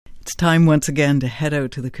It's time once again to head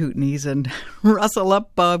out to the Kootenays and rustle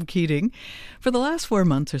up Bob Keating. For the last 4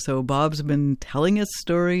 months or so, Bob's been telling us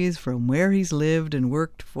stories from where he's lived and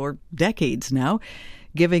worked for decades now,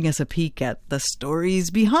 giving us a peek at the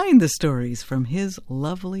stories behind the stories from his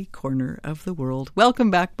lovely corner of the world. Welcome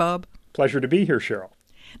back, Bob. Pleasure to be here, Cheryl.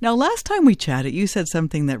 Now, last time we chatted, you said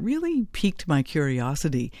something that really piqued my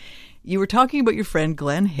curiosity. You were talking about your friend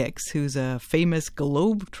Glenn Hicks, who's a famous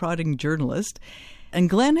globe-trotting journalist. And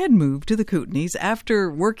Glenn had moved to the Kootenays after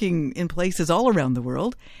working in places all around the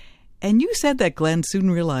world. And you said that Glenn soon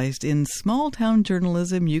realized in small-town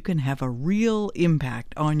journalism you can have a real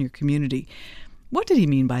impact on your community. What did he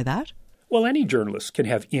mean by that? Well, any journalist can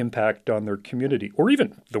have impact on their community, or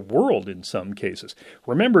even the world in some cases.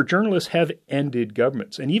 Remember, journalists have ended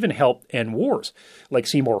governments and even helped end wars, like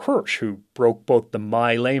Seymour Hersh, who broke both the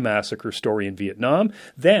My Lai massacre story in Vietnam,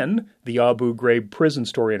 then the Abu Ghraib prison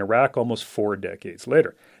story in Iraq almost 4 decades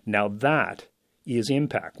later. Now that is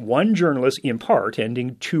impact. One journalist, in part,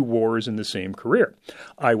 ending 2 wars in the same career.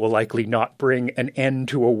 I will likely not bring an end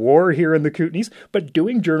to a war here in the Kootenays, but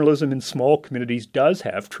doing journalism in small communities does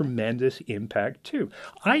have tremendous impact too.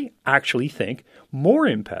 I actually think more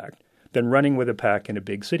impact than running with a pack in a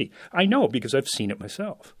big city. I know because I've seen it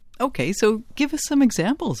myself. Okay, so give us some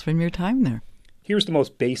examples from your time there. Here's the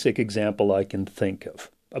most basic example I can think of.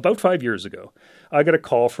 About 5 years ago, I got a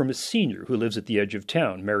call from a senior who lives at the edge of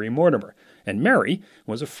town, Mary Mortimer. And Mary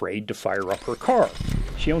was afraid to fire up her car.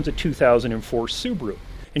 She owns a 2004 Subaru,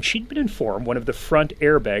 and she'd been informed one of the front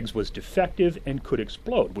airbags was defective and could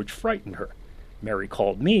explode, which frightened her. Mary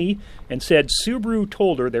called me and said Subaru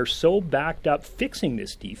told her they're so backed up fixing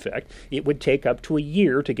this defect, it would take up to a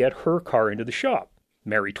year to get her car into the shop.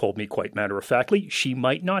 Mary told me quite matter-of-factly she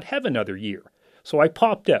might not have another year. So I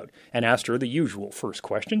popped out and asked her the usual first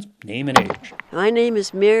questions, name and age. My name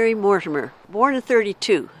is Mary Mortimer, born in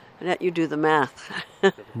 1932. Let you do the math.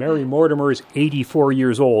 Mary Mortimer is 84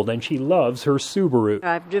 years old, and she loves her Subaru.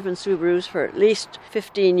 I've driven Subarus for at least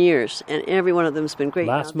 15 years, and every one of them has been great.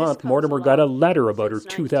 Last month, Mortimer got a letter about her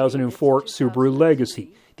 2004 Subaru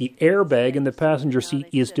Legacy. The airbag in the passenger seat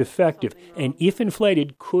is defective, and if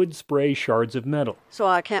inflated, could spray shards of metal. So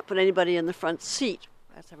I can't put anybody in the front seat.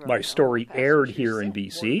 My story aired here in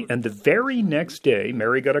BC, and the very next day,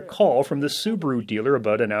 Mary got a call from the Subaru dealer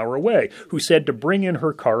about an hour away, who said to bring in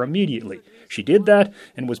her car immediately. She did that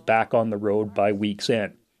and was back on the road by week's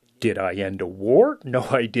end. Did I end a war? No,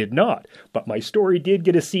 I did not. But my story did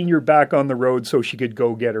get a senior back on the road so she could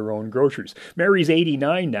go get her own groceries. Mary's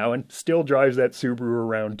 89 now and still drives that Subaru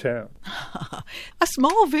around town. A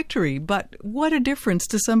small victory, but what a difference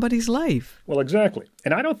to somebody's life. Well, exactly.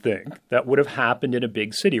 And I don't think that would have happened in a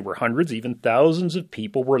big city where hundreds, even thousands of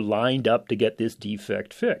people were lined up to get this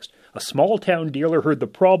defect fixed. A small town dealer heard the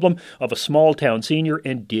problem of a small town senior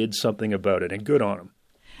and did something about it, and good on him.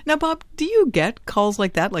 Now, Bob, do you get calls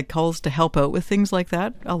like that, like calls to help out with things like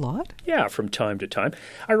that a lot? Yeah, from time to time.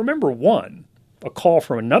 I remember a call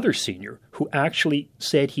from another senior who actually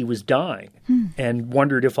said he was dying and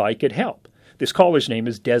wondered if I could help. This caller's name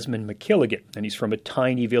is Desmond McKilligan, and he's from a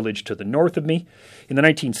tiny village to the north of me. In the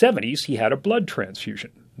 1970s, he had a blood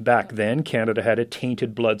transfusion. Back then, Canada had a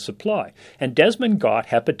tainted blood supply, and Desmond got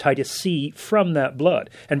hepatitis C from that blood.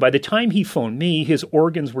 And by the time he phoned me, his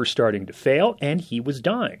organs were starting to fail, and he was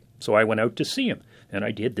dying. So I went out to see him, and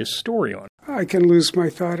I did this story on him. I can lose my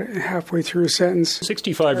thought halfway through a sentence.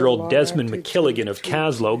 65-year-old Desmond McKilligan of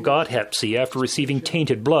Caslow got Hep C after receiving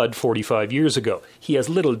tainted blood 45 years ago. He has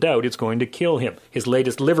little doubt it's going to kill him. His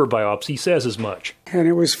latest liver biopsy says as much. And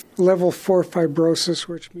it was level 4 fibrosis,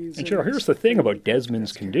 which means... And Cheryl, here's the thing about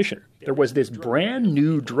Desmond's condition. There was this brand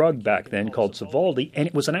new drug back then called Sovaldi, and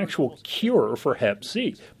it was an actual cure for Hep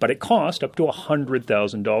C. But it cost up to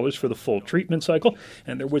 $100,000 for the full treatment cycle,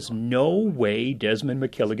 and there was no way Desmond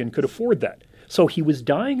McKilligan could afford that. So he was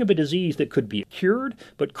dying of a disease that could be cured,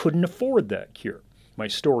 but couldn't afford that cure. My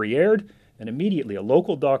story aired, and immediately a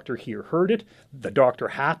local doctor here heard it. The doctor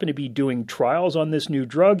happened to be doing trials on this new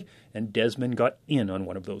drug, and Desmond got in on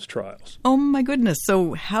one of those trials. Oh my goodness.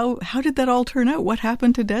 So how did that all turn out? What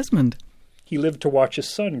happened to Desmond? He lived to watch his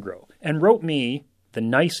son grow and wrote me the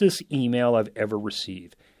nicest email I've ever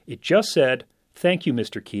received. It just said, "Thank you,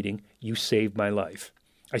 Mr. Keating. You saved my life."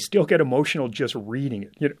 I still get emotional just reading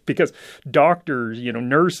it, because doctors,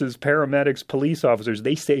 nurses, paramedics, police officers,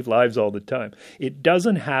 they save lives all the time. It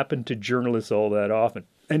doesn't happen to journalists all that often.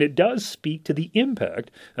 And it does speak to the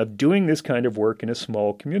impact of doing this kind of work in a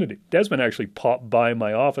small community. Desmond actually popped by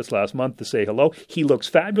my office last month to say hello. He looks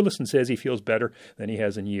fabulous and says he feels better than he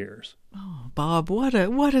has in years. Oh, Bob, what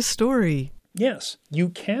a story. Yes, you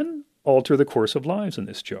can alter the course of lives in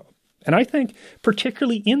this job. And I think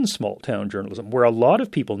particularly in small-town journalism, where a lot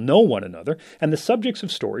of people know one another, and the subjects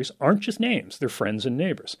of stories aren't just names, they're friends and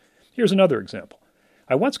neighbors. Here's another example.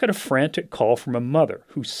 I once got a frantic call from a mother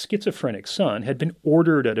whose schizophrenic son had been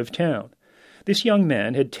ordered out of town. This young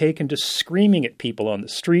man had taken to screaming at people on the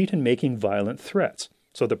street and making violent threats.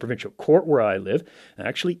 So the provincial court where I live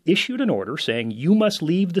actually issued an order saying you must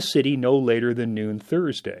leave the city no later than noon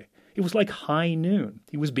Thursday. It was like high noon.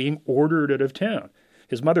 He was being ordered out of town.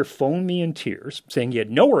 His mother phoned me in tears, saying he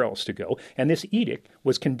had nowhere else to go, and this edict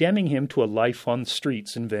was condemning him to a life on the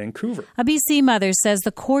streets in Vancouver. A BC mother says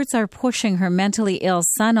the courts are pushing her mentally ill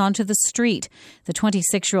son onto the street. The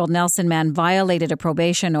 26-year-old Nelson man violated a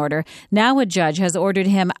probation order. Now a judge has ordered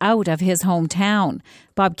him out of his hometown.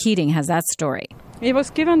 Bob Keating has that story. He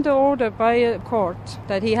was given the order by a court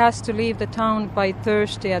that he has to leave the town by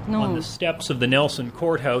Thursday at noon. On the steps of the Nelson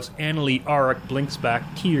courthouse, Annalie Arick blinks back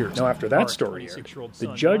tears. Now, after that story aired,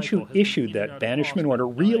 the judge who issued that banishment order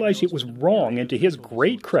realized it was wrong and, to his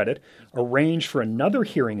great credit, arranged for another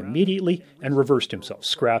hearing immediately and reversed himself,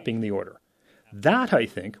 scrapping the order. That, I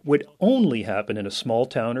think, would only happen in a small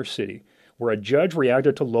town or city where a judge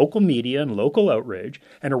reacted to local media and local outrage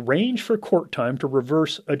and arranged for court time to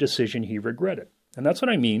reverse a decision he regretted. And that's what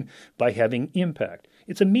I mean by having impact.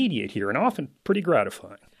 It's immediate here and often pretty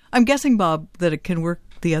gratifying. I'm guessing, Bob, that it can work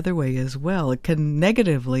the other way as well. It can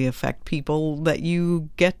negatively affect people that you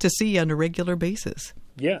get to see on a regular basis.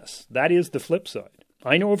 Yes, that is the flip side.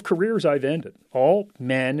 I know of careers I've ended, all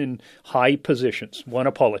men in high positions. One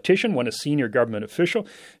a politician, one a senior government official,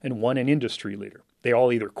 and one an industry leader. They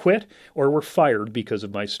all either quit or were fired because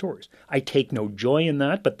of my stories. I take no joy in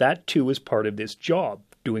that, but that too is part of this job.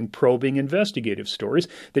 Doing probing investigative stories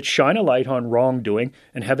that shine a light on wrongdoing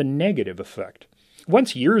and have a negative effect.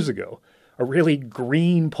 Once years ago, a really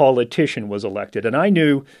green politician was elected and I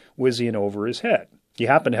knew was in over his head. He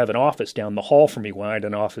happened to have an office down the hall from me when I had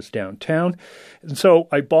an office downtown. And so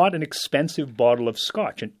I bought an expensive bottle of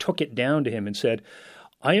scotch and took it down to him and said,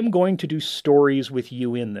 I am going to do stories with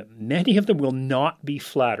you in them. Many of them will not be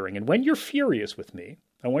flattering. And when you're furious with me,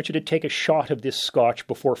 I want you to take a shot of this scotch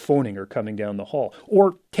before phoning or coming down the hall.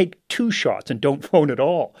 Or take 2 shots and don't phone at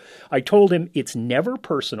all. I told him it's never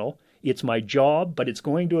personal, it's my job, but it's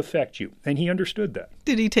going to affect you. And he understood that.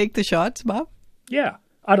 Did he take the shots, Bob? Yeah.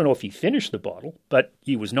 I don't know if he finished the bottle, but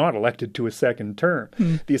he was not elected to a second term.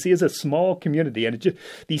 You see, it's a small community, and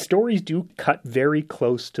these stories do cut very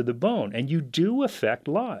close to the bone, and you do affect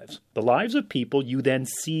lives. The lives of people you then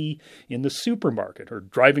see in the supermarket or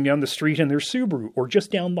driving down the street in their Subaru or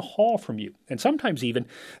just down the hall from you. And sometimes even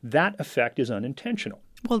that effect is unintentional.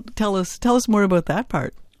 Well, tell us more about that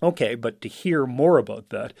part. Okay, but to hear more about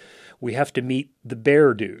that, we have to meet the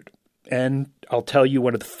bear dude. And I'll tell you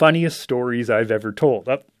one of the funniest stories I've ever told.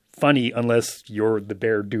 Funny unless you're the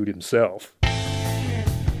bear dude himself.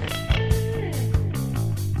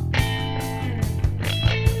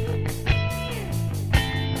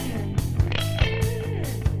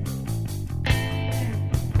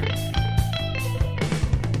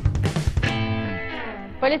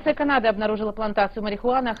 Полиция Канады обнаружила плантацию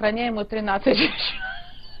марихуаны, охраняемую 13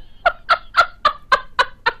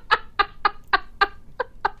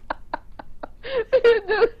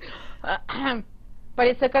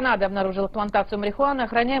 Полиция Канады обнаружила плантацию марихуаны,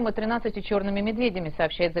 охраняемую 13 черными медведями,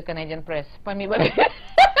 сообщает The Canadian Press. Помимо...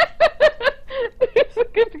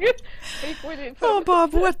 Oh,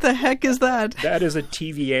 Bob, what the heck is that? That is a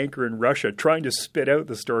TV anchor in Russia trying to spit out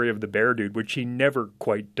the story of the bear dude, which he never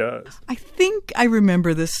quite does. I think I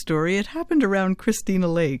remember this story. It happened around Christina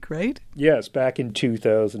Lake, right? Yes, back in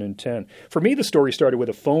 2010. For me, the story started with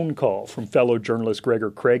a phone call from fellow journalist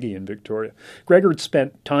Gregor Craigie in Victoria. Gregor had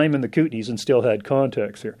spent time in the Kootenays and still had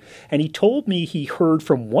contacts here. And he told me he heard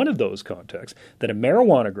from one of those contacts that a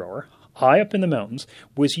marijuana grower high up in the mountains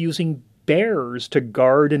was using bears to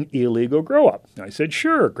guard an illegal grow-up. I said,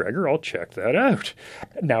 sure, Gregor, I'll check that out.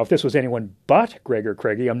 Now, if this was anyone but Gregor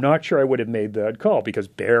Craigie, I'm not sure I would have made that call, because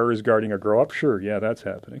bears guarding a grow-up, sure, yeah, that's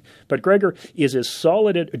happening. But Gregor is as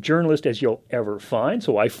solid a journalist as you'll ever find,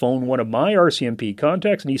 so I phoned one of my RCMP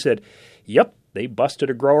contacts, and he said, yep, they busted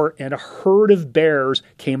a grower, and a herd of bears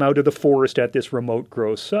came out of the forest at this remote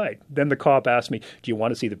grow site. Then the cop asked me, do you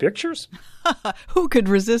want to see the pictures? Who could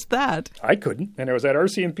resist that? I couldn't, and I was at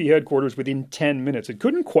RCMP headquarters within 10 minutes. I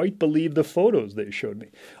couldn't quite believe the photos they showed me.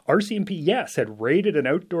 RCMP, yes, had raided an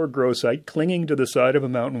outdoor grow site clinging to the side of a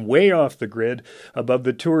mountain way off the grid above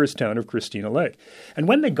the tourist town of Christina Lake. And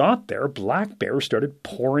when they got there, black bears started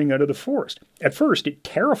pouring out of the forest. At first, it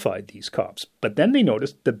terrified these cops, but then they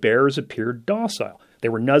noticed the bears appeared docile. They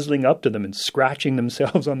were nuzzling up to them and scratching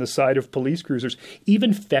themselves on the side of police cruisers,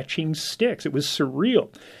 even fetching sticks. It was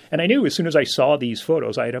surreal. And I knew as soon as I saw these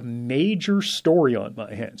photos, I had a major story on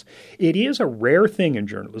my hands. It is a rare thing in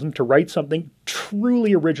journalism to write something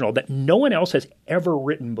truly original that no one else has ever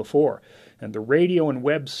written before. And the radio and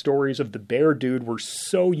web stories of the Bear Dude were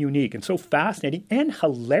so unique and so fascinating and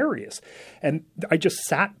hilarious. And I just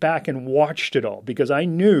sat back and watched it all because I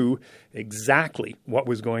knew exactly what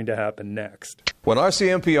was going to happen next. When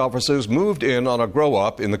RCMP officers moved in on a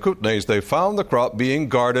grow-up in the Kootenays, they found the crop being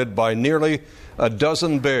guarded by nearly a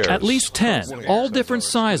dozen bears. At least 10, all different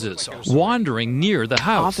sizes, wandering near the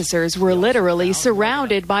house. Officers were literally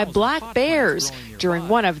surrounded by black bears during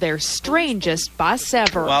one of their strangest busts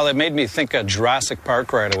ever. Well, it made me think of Jurassic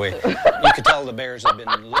Park right away. You could tell the bears had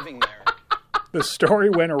been living there. The story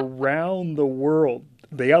went around the world.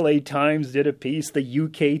 The LA Times did a piece, the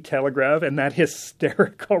UK Telegraph, and that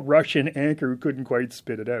hysterical Russian anchor who couldn't quite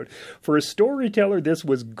spit it out. For a storyteller, this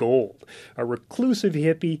was gold. A reclusive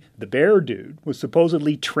hippie, the Bear Dude, was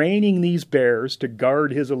supposedly training these bears to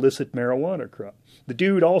guard his illicit marijuana crop. The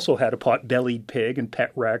dude also had a pot-bellied pig and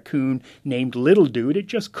pet raccoon named Little Dude. It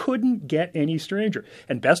just couldn't get any stranger.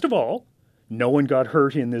 And best of all, no one got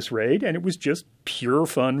hurt in this raid, and it was just pure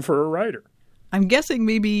fun for a writer. I'm guessing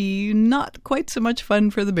maybe not quite so much fun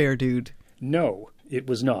for the Bear Dude. No, it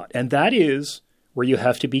was not. And that is where you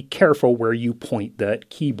have to be careful where you point that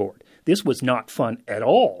keyboard. This was not fun at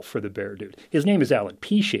all for the Bear Dude. His name is Alan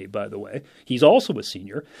Pichet, by the way. He's also a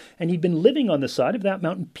senior, and he'd been living on the side of that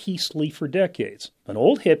mountain peacefully for decades. An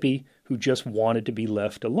old hippie who just wanted to be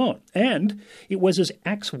left alone. And it was his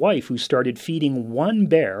ex-wife who started feeding one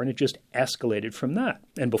bear, and it just escalated from that.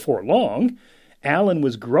 And before long, Alan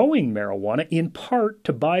was growing marijuana in part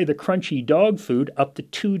to buy the crunchy dog food up to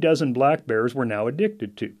 24 black bears were now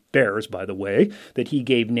addicted to. Bears, by the way, that he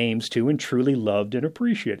gave names to and truly loved and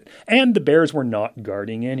appreciated. And the bears were not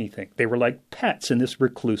guarding anything. They were like pets in this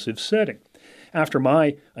reclusive setting. After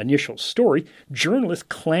my initial story, journalists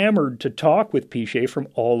clamored to talk with Pichet from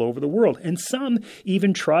all over the world, and some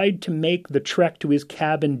even tried to make the trek to his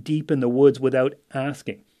cabin deep in the woods without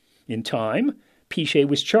asking. In time, Pichet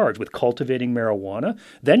was charged with cultivating marijuana,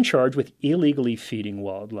 then charged with illegally feeding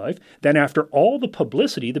wildlife. Then after all the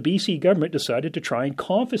publicity, the BC government decided to try and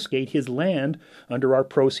confiscate his land under our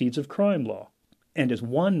proceeds of crime law. And as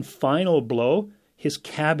one final blow, his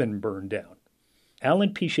cabin burned down.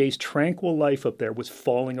 Alan Pichet's tranquil life up there was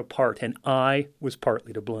falling apart, and I was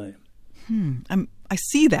partly to blame. I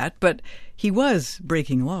see that, but he was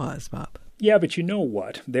breaking laws, Bob. Yeah, but you know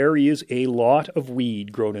what? There is a lot of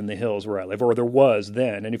weed grown in the hills where I live, or there was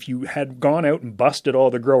then. And if you had gone out and busted all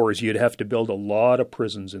the growers, you'd have to build a lot of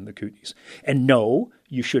prisons in the Kootenays. And no,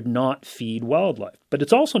 you should not feed wildlife. But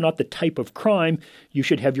it's also not the type of crime you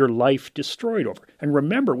should have your life destroyed over. And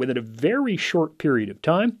remember, within a very short period of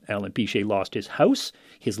time, Alan Pichet lost his house,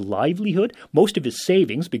 his livelihood, most of his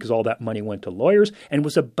savings, because all that money went to lawyers, and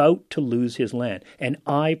was about to lose his land. And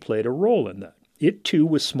I played a role in that. It, too,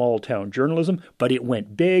 was small-town journalism, but it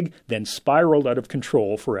went big, then spiraled out of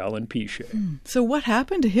control for Alan Pichet. So what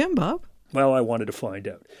happened to him, Bob? Well, I wanted to find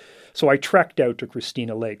out. So I trekked out to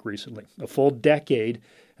Christina Lake recently, a full decade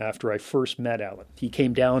after I first met Alan. He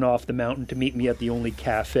came down off the mountain to meet me at the only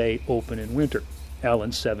cafe open in winter.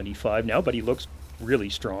 Alan's 75 now, but he looks really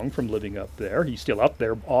strong from living up there. He's still up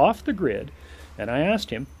there off the grid. And I asked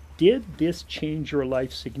him, did this change your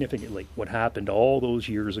life significantly? What happened all those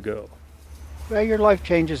years ago? Well, your life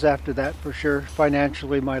changes after that, for sure.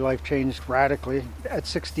 Financially, my life changed radically. At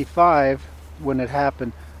 65, when it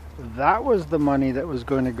happened, that was the money that was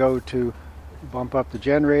going to go to bump up the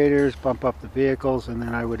generators, bump up the vehicles, and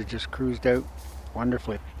then I would have just cruised out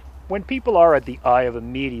wonderfully. When people are at the eye of a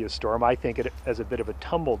media storm, I think it as a bit of a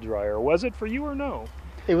tumble dryer. Was it for you or no?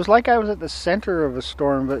 It was like I was at the center of a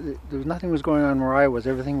storm, but there was nothing was going on where I was.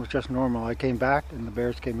 Everything was just normal. I came back, and the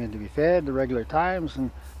bears came in to be fed, the regular times,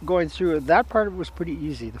 and going through it, that part was pretty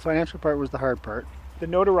easy. The financial part was the hard part. The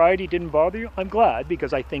notoriety didn't bother you? I'm glad,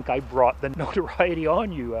 because I think I brought the notoriety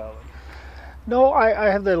on you, Alan. No, I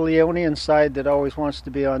have the Leonian side that always wants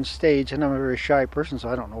to be on stage, and I'm a very shy person, so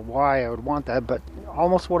I don't know why I would want that, but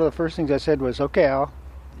almost one of the first things I said was, okay, Al,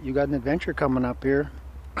 you got an adventure coming up here.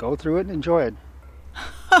 Go through it and enjoy it.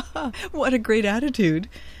 What a great attitude.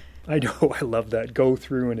 I know, I love that. Go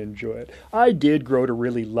through and enjoy it. I did grow to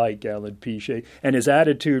really like Alan Pichet and his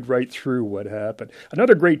attitude right through what happened.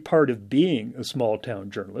 Another great part of being a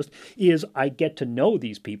small-town journalist is I get to know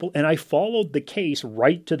these people, and I followed the case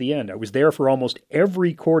right to the end. I was there for almost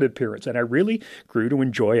every court appearance, and I really grew to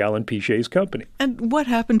enjoy Alan Pichet's company. And what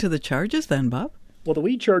happened to the charges then, Bob? Well, the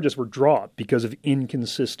weed charges were dropped because of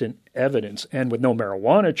inconsistent evidence. And with no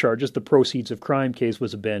marijuana charges, the proceeds of crime case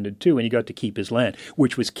was abandoned too, and he got to keep his land,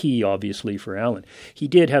 which was key, obviously, for Alan. He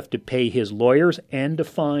did have to pay his lawyers and a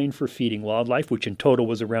fine for feeding wildlife, which in total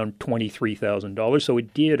was around $23,000, so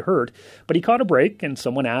it did hurt. But he caught a break, and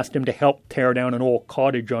someone asked him to help tear down an old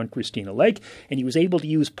cottage on Christina Lake, and he was able to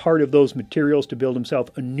use part of those materials to build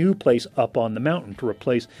himself a new place up on the mountain to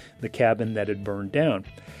replace the cabin that had burned down.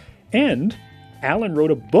 And Alan wrote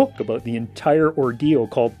a book about the entire ordeal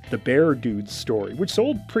called The Bear Dude's Story, which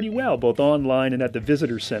sold pretty well, both online and at the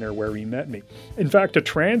visitor center where he met me. In fact, a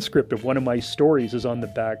transcript of one of my stories is on the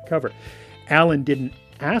back cover. Alan didn't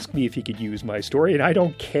ask me if he could use my story, and I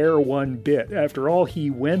don't care one bit. After all he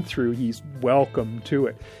went through, he's welcome to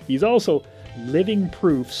it. He's also living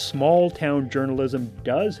proof small-town journalism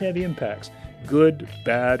does have impacts, good,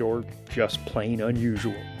 bad, or just plain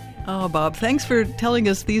unusual. Oh, Bob, thanks for telling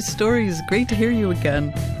us these stories. Great to hear you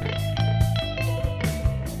again.